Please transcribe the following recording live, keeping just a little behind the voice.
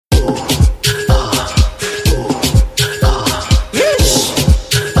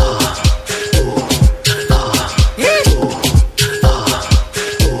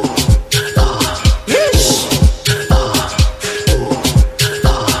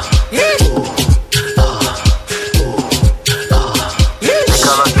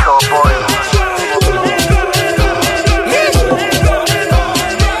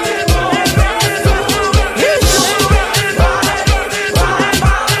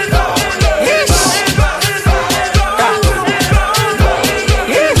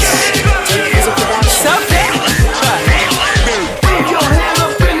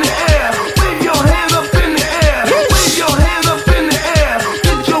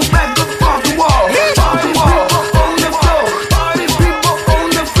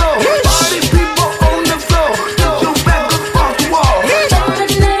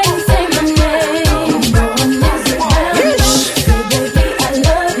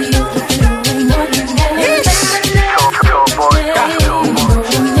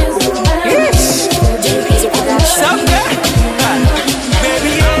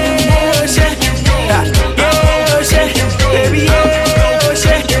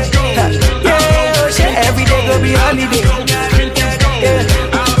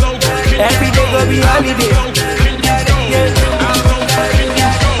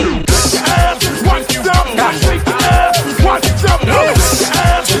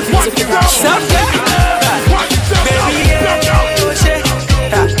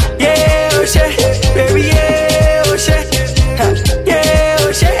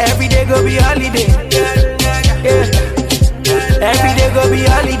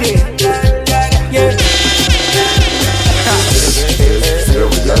holiday. Yeah.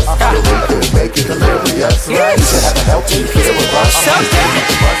 Make it hilarious, right? To have a healthy feel of us.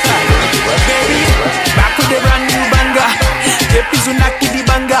 Baby, back with the brand new banger. Yepizunaki the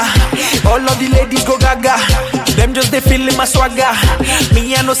banger. All of the ladies go gaga. Them just they feeling my swagger.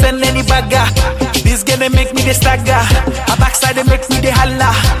 Me I no send any bagger. This girl they make me the stagger. Her backside they make me the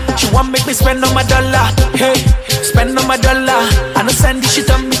holla. She want make me spend on my dollar. Hey, spend on my dollar. I no send this shit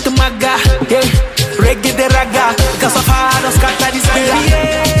on me to maga. Hey, reggae the raga. Cause of her I don't scatter this baby.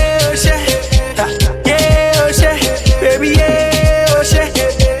 Yeah, oh shit. Yeah, oh shit. Baby, yeah, oh shit.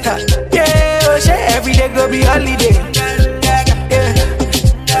 Yeah, oh shit. Every day go be holiday. Yeah,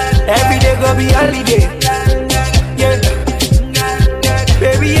 every day go be holiday. Yeah,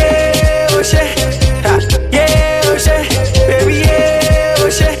 baby, yeah, oh shit. Yeah, oh shit. Baby, yeah, oh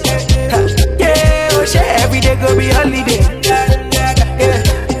shit. Yeah, oh shit. Every day go be holiday.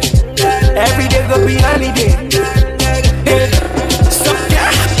 Yeah, every day go be holiday. Yeah, stop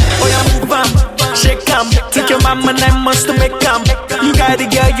yeah. Oh yeah, move on, shake 'em. Take your mama 9 months to make 'em. You got the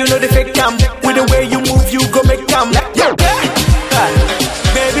girl, you know the fake 'em. With the way you move, you go make 'em. Yeah,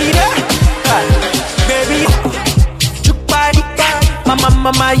 baby, baby.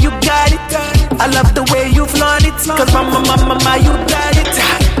 Mama, you got it. I love the way you flaunt it. Cause mama, you got it.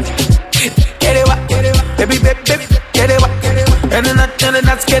 Get it what? Baby, get it what? And then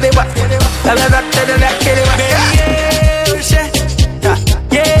that's get it what? Get it what? Baby, yeah, oh shit.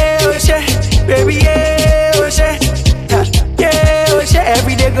 Yeah, oh shit. Baby, yeah, oh shit. Yeah, oh shit.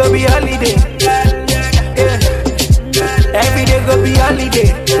 Every day go be holiday. Yeah. Every day go be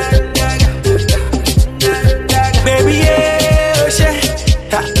holiday. Baby, yeah, oh shit.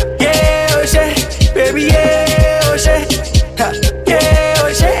 Yeah, oh shit. Baby, yeah, oh shit. Yeah,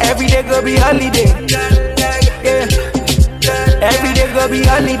 oh shit. Every day go be holiday. Yeah. Every day go be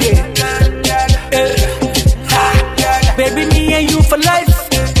holiday. Yeah. Baby, me and you for life.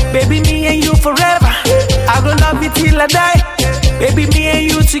 Baby, me and you forever. I gon' love you till I die. Baby, me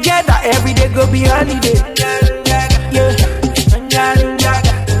and you together. Every day go be holiday. Yeah.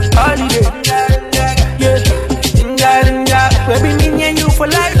 Holiday. Yeah. Baby, me and you for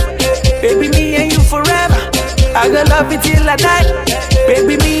life. Baby, me and you forever. I gon' love you till I die.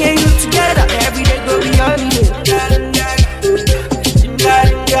 Baby, me and you together. Every day go be holiday.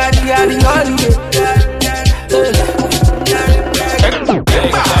 Holiday.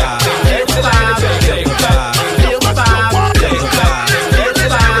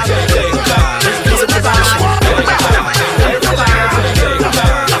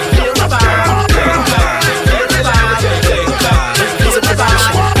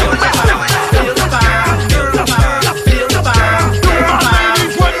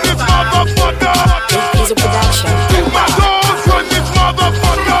 Production.